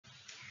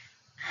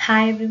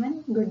Hi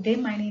everyone, good day.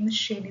 My name is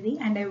Srinidhi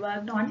and I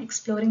worked on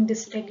exploring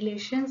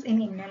dysregulations in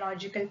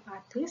immunological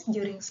pathways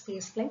during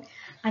spaceflight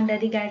under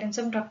the guidance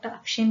of Dr.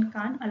 Afshin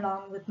Khan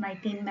along with my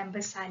team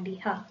member Sally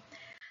Ha.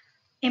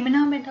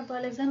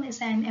 Immunometabolism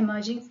is an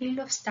emerging field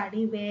of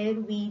study where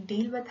we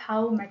deal with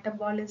how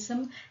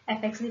metabolism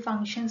affects the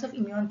functions of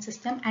immune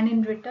system and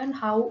in return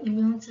how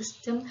immune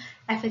system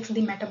affects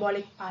the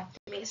metabolic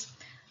pathways.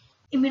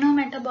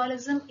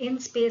 Immunometabolism in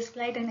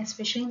spaceflight and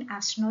especially in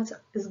astronauts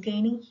is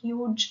gaining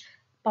huge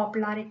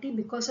popularity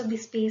because of the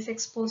space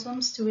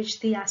exposomes to which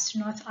the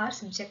astronauts are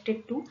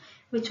subjected to,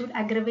 which would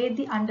aggravate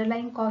the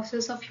underlying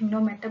causes of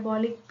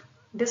immunometabolic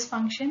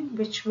dysfunction,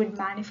 which would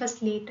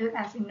manifest later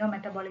as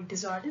immunometabolic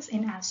disorders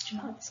in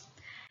astronauts.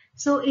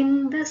 So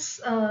in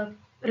this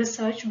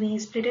research, we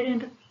split it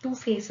into two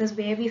phases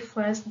where we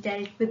first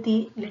dealt with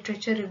the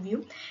literature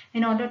review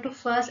in order to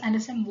first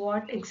understand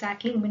what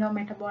exactly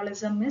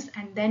immunometabolism is,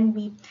 and then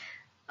we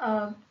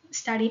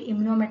studied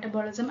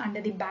immunometabolism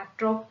under the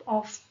backdrop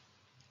of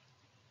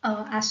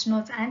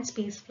astronauts and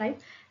spaceflight.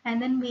 And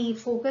then we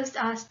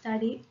focused our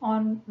study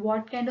on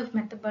what kind of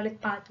metabolic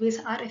pathways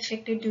are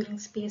affected during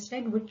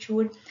spaceflight, which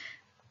would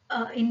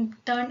in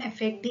turn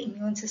affect the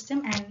immune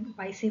system and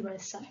vice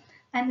versa.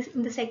 And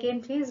in the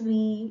second phase,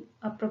 we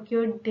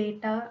procured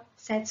data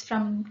sets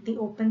from the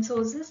open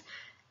sources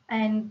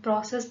and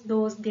processed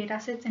those data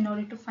sets in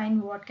order to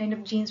find what kind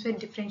of genes were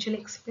differentially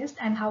expressed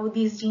and how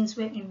these genes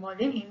were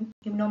involved in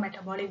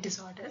immunometabolic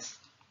disorders.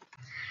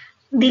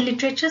 The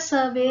literature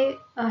survey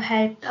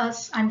helped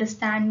us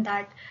understand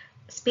that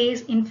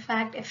space in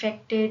fact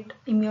affected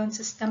immune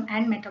system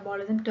and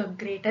metabolism to a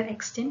greater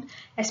extent,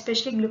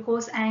 especially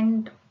glucose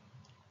and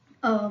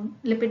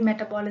lipid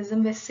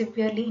metabolism were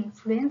severely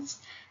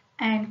influenced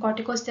and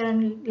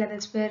corticosteroid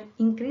levels were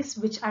increased,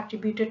 which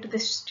attributed to the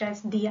stress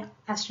the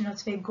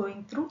astronauts were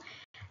going through.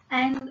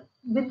 And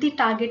with the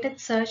targeted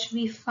search,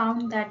 we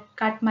found that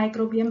gut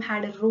microbiome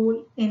had a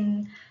role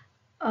in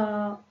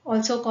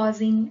also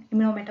causing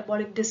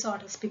immunometabolic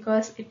disorders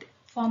because it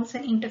forms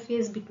an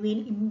interface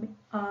between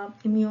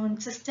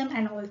immune system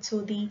and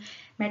also the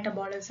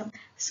metabolism.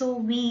 So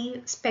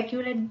we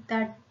speculate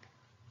that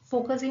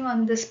focusing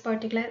on this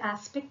particular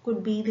aspect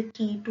could be the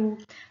key to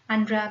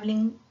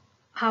unraveling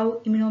how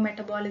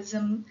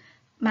immunometabolism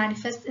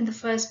manifests in the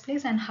first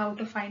place and how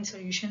to find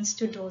solutions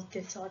to those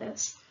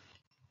disorders.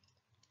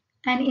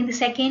 And in the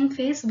second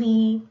phase,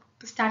 we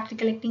started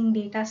collecting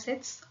data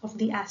sets of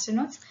the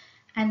astronauts,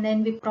 and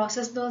then we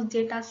processed those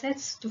data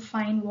sets to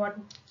find what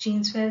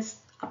genes were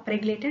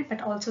upregulated but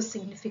also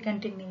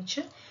significant in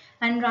nature,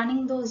 and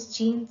running those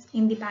genes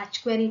in the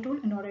batch query tool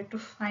in order to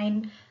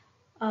find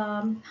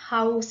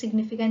how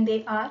significant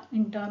they are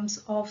in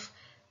terms of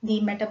the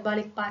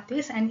metabolic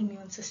pathways and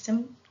immune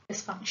system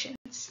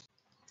dysfunctions.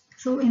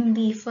 So in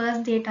the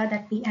first data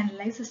that we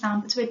analyzed, the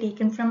samples were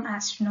taken from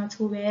astronauts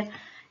who were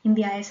in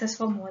the ISS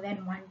for more than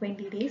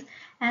 120 days.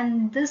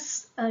 And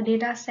this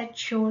data set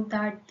showed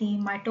that the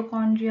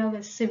mitochondria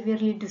were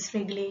severely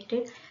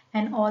dysregulated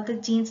and all the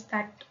genes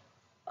that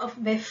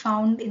were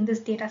found in this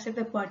data set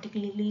were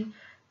particularly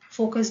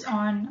focused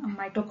on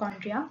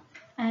mitochondria.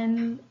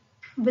 And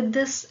with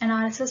this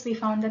analysis, we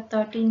found that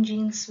 13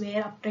 genes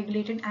were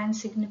upregulated and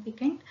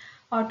significant,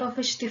 out of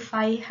which the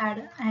 5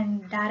 had a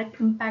direct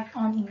impact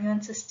on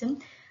immune system,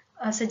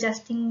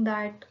 suggesting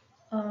that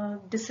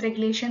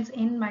dysregulations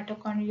in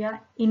mitochondria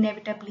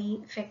inevitably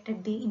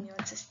affected the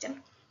immune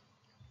system.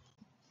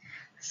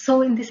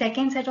 So in the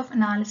second set of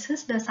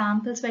analysis, the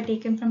samples were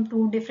taken from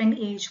 2 different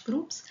age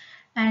groups,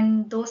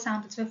 and those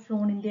samples were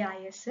flown in the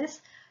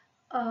ISS.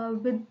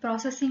 With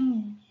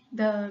processing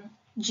the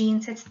gene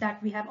sets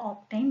that we have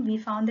obtained, we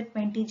found that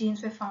 20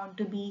 genes were found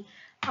to be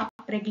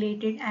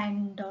upregulated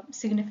and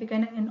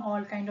significant in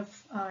all kind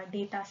of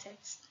data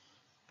sets.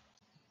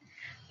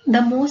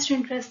 The most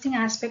interesting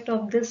aspect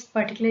of this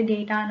particular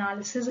data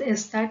analysis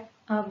is that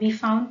we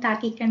found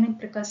tachykinin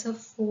precursor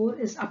 4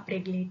 is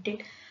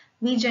upregulated.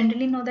 We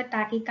generally know that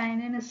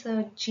tachykinin is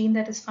a gene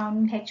that is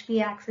found in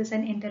HPA axis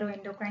and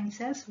enteroendocrine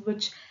cells,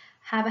 which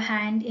have a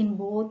hand in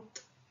both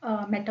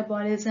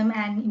metabolism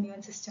and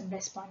immune system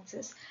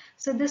responses.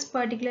 So this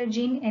particular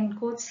gene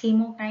encodes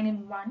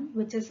hemokinin 1,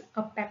 which is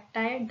a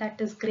peptide that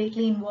is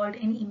greatly involved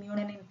in immune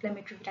and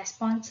inflammatory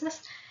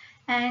responses.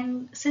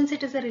 And since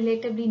it is a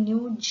relatively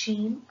new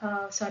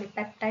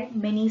peptide,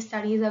 many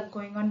studies are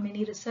going on,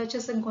 many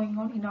researches are going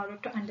on in order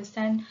to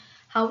understand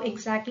how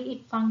exactly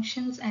it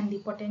functions and the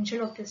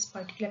potential of this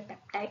particular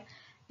peptide.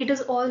 It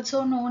is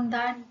also known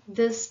that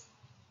this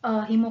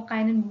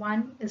hemokinin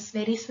 1 is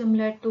very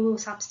similar to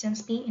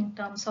substance P in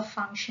terms of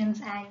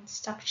functions and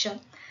structure.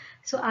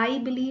 So I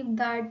believe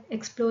that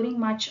exploring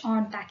much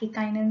on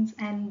tachykinins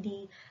and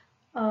the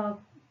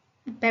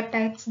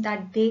peptides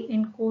that they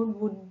encode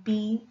would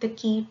be the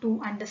key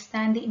to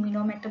understand the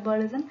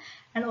immunometabolism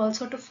and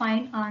also to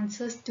find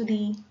answers to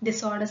the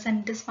disorders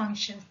and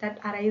dysfunctions that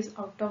arise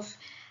out of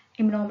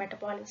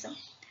immunometabolism.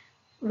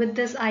 With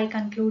this, I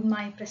conclude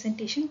my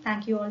presentation.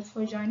 Thank you all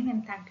for joining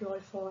and thank you all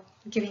for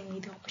giving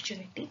me the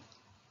opportunity.